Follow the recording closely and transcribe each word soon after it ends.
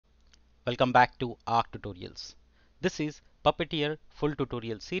Welcome back to our tutorials. This is Puppeteer full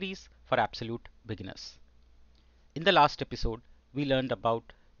tutorial series for absolute beginners. In the last episode, we learned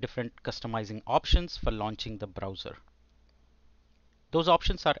about different customizing options for launching the browser. Those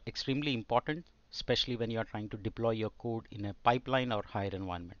options are extremely important, especially when you are trying to deploy your code in a pipeline or higher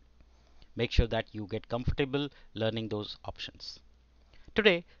environment. Make sure that you get comfortable learning those options.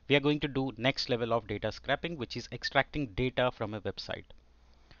 Today, we are going to do next level of data scraping, which is extracting data from a website.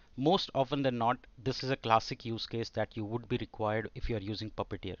 Most often than not, this is a classic use case that you would be required if you are using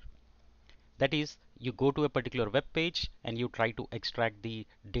Puppeteer. That is, you go to a particular web page and you try to extract the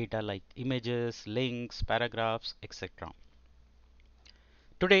data like images, links, paragraphs, etc.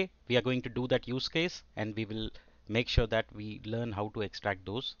 Today, we are going to do that use case and we will make sure that we learn how to extract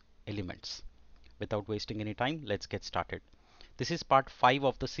those elements. Without wasting any time, let's get started. This is part 5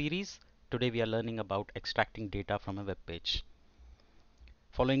 of the series. Today we are learning about extracting data from a web page.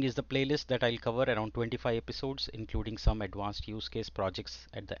 Following is the playlist that I'll cover around 25 episodes, including some advanced use case projects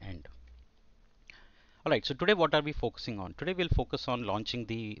at the end. Alright, so today what are we focusing on? Today we'll focus on launching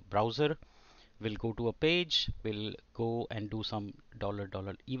the browser. We'll go to a page, we'll go and do some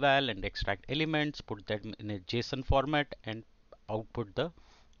 $eval and extract elements, put them in a JSON format and output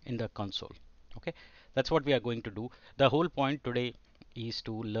in the console. Okay, that's what we are going to do. The whole point today is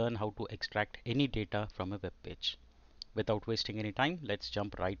to learn how to extract any data from a web page. Without wasting any time, let's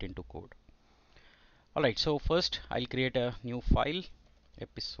jump right into code. Alright, so first I'll create a new file,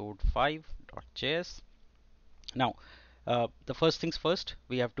 episode5.js. Now, the first things first,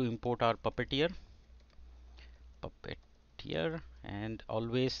 we have to import our Puppeteer, and I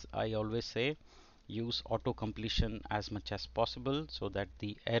always say use auto completion as much as possible so that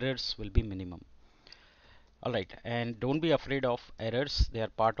the errors will be minimum. Alright, and don't be afraid of errors. They are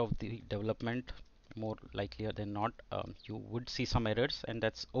part of the development. More likelier than not, you would see some errors, and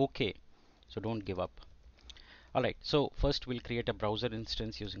that's okay. So don't give up. Alright, so first we'll create a browser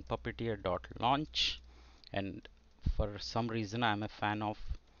instance using puppeteer.launch, and for some reason I'm a fan of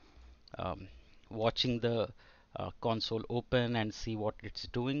watching the console open and see what it's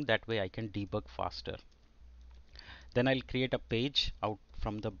doing. That way I can debug faster. Then I'll create a page out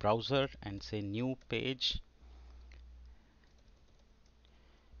from the browser and say new page.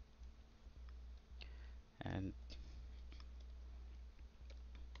 And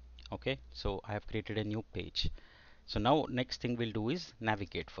okay, so I have created a new page. So now next thing we'll do is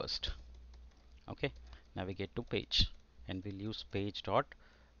navigate first. Okay, navigate to page, and we'll use page dot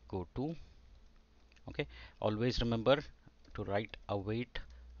go to. Okay, always remember to write await,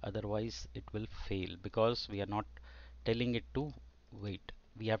 otherwise it will fail because we are not telling it to wait.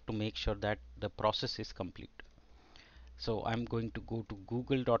 We have to make sure that the process is complete. So I'm going to go to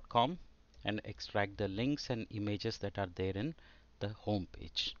google.com and extract the links and images that are there in the home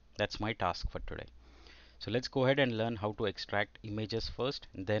page. That's my task for today. So let's go ahead and learn how to extract images first,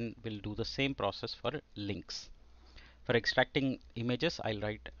 and then we'll do the same process for links. For extracting images, I'll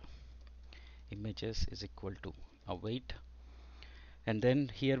write images is equal to await, and then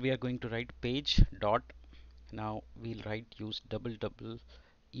here we are going to write page dot. Now we'll write use double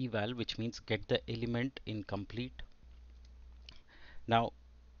eval, which means get the element in complete. Now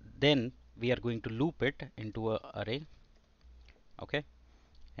then we are going to loop it into a array. Okay,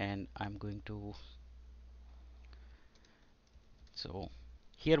 and I'm going to, so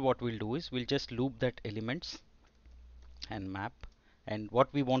here what we'll do is we'll just loop that elements and map, and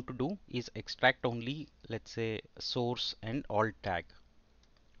what we want to do is extract only, let's say, source and alt tag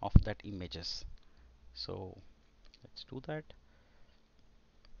of that images. So let's do that.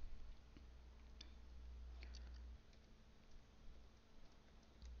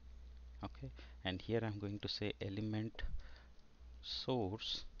 Okay, and here I'm going to say element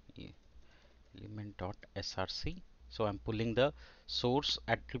source element dot src. So I'm pulling the source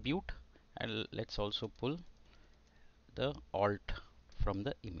attribute, and let's also pull the alt from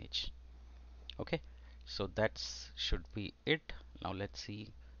the image. Okay, so that's should be it. Now let's see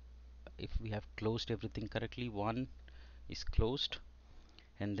if we have closed everything correctly. One is closed,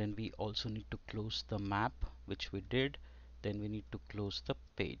 and then we also need to close the map, which we did. Then we need to close the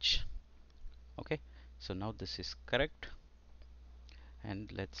page. Okay, so now this is correct,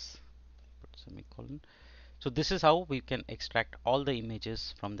 and let's put semicolon. So this is how we can extract all the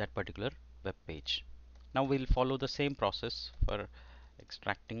images from that particular web page. Now we'll follow the same process for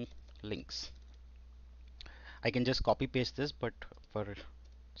extracting links. I can just copy paste this, but for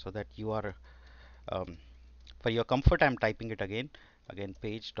so that you are for your comfort, I'm typing it again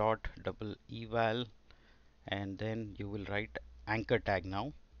page dot double eval, and then you will write anchor tag.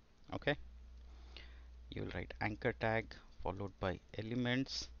 Now okay, you will write anchor tag followed by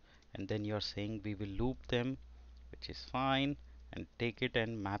elements, and then you're saying we will loop them, which is fine, and take it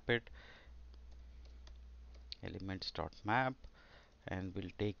and map it elements.map, and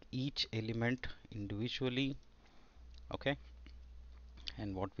we'll take each element individually. Okay,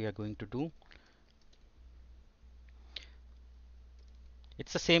 and what we are going to do,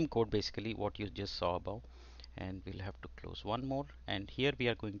 it's the same code basically what you just saw above, and we'll have to close one more, and here we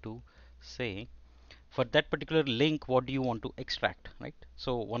are going to say for that particular link what do you want to extract, right?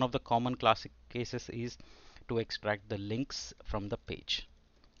 So one of the common classic cases is to extract the links from the page.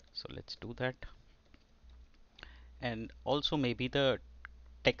 So let's do that, and also maybe the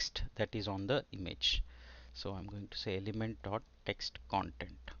text that is on the image. So I'm going to say element.text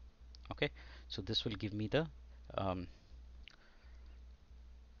content. Okay, so this will give me the um,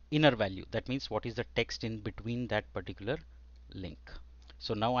 inner value. That means what is the text in between that particular link.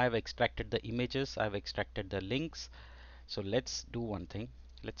 So now I have extracted the images, I have extracted the links. So let's do one thing.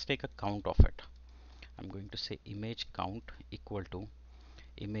 Let's take a count of it. I'm going to say image count equal to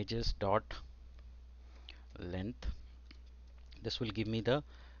images dot length. This will give me the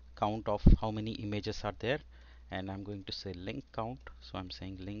count of how many images are there, and I'm going to say link count. So I'm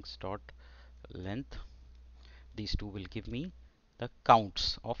saying links dot length. These two will give me the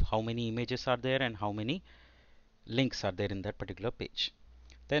counts of how many images are there and how many links are there in that particular page.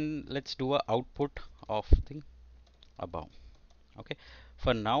 Then let's do a output of the above. Okay,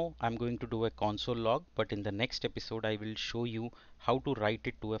 for now I'm going to do a console log, but in the next episode I will show you how to write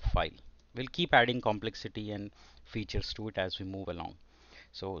it to a file. We'll keep adding complexity and features to it as we move along.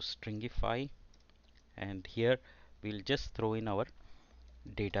 So stringify, and here we'll just throw in our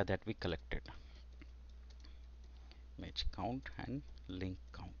data that we collected, image count and link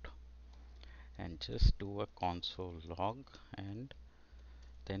count, and just do a console log and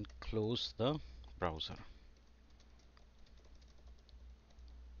then close the browser.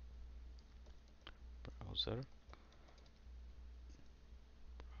 Browser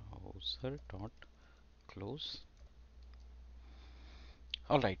dot close.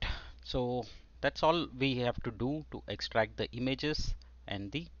 Alright, so that's all we have to do to extract the images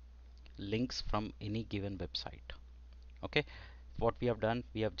and the links from any given website. Okay, what we have done,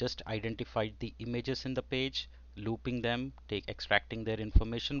 we have just identified the images in the page, looping them, extracting their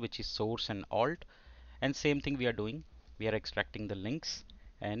information, which is source and alt, and same thing we are doing, we are extracting the links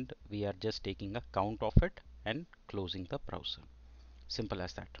and we are just taking a count of it and closing the browser. Simple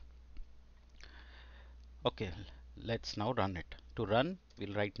as that. Okay, let's now run it. To run,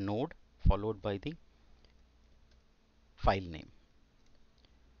 we'll write node followed by the file name.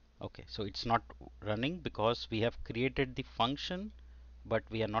 Okay, so it's not running because we have created the function but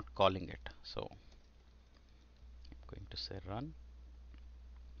we are not calling it. So I'm going to say run.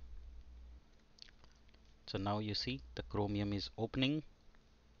 So now you see the Chromium is opening,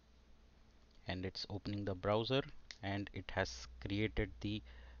 and it's opening the browser, and it has created the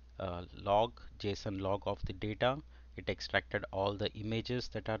log, JSON log of the data. It extracted all the images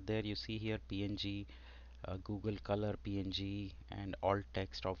that are there. You see here PNG, Google Color PNG, and alt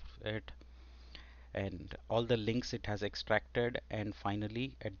text of it, and all the links it has extracted. And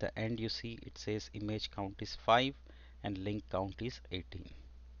finally at the end you see it says image count is 5 and link count is 18.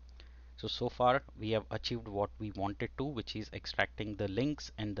 So far we have achieved what we wanted to, which is extracting the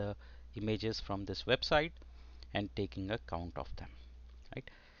links and the images from this website and taking a count of them, right?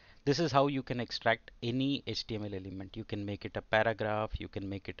 This is how you can extract any HTML element. You can make it a paragraph, you can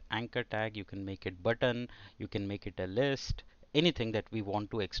make it anchor tag, you can make it button, you can make it a list, anything that we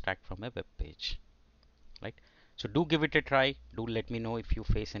want to extract from a web page, right? So do give it a try. Do let me know if you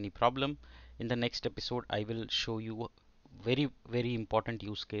face any problem. In the next episode I will show you a very important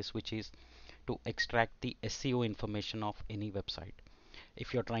use case, which is to extract the SEO information of any website.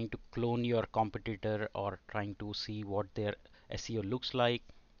 If you're trying to clone your competitor or trying to see what their SEO looks like,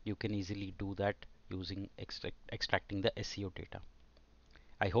 you can easily do that using extracting the SEO data.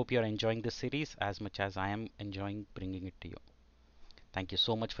 I hope you're enjoying this series as much as I am enjoying bringing it to you. Thank you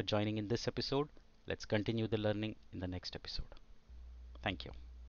so much for joining in this episode. Let's continue the learning in the next episode. Thank you.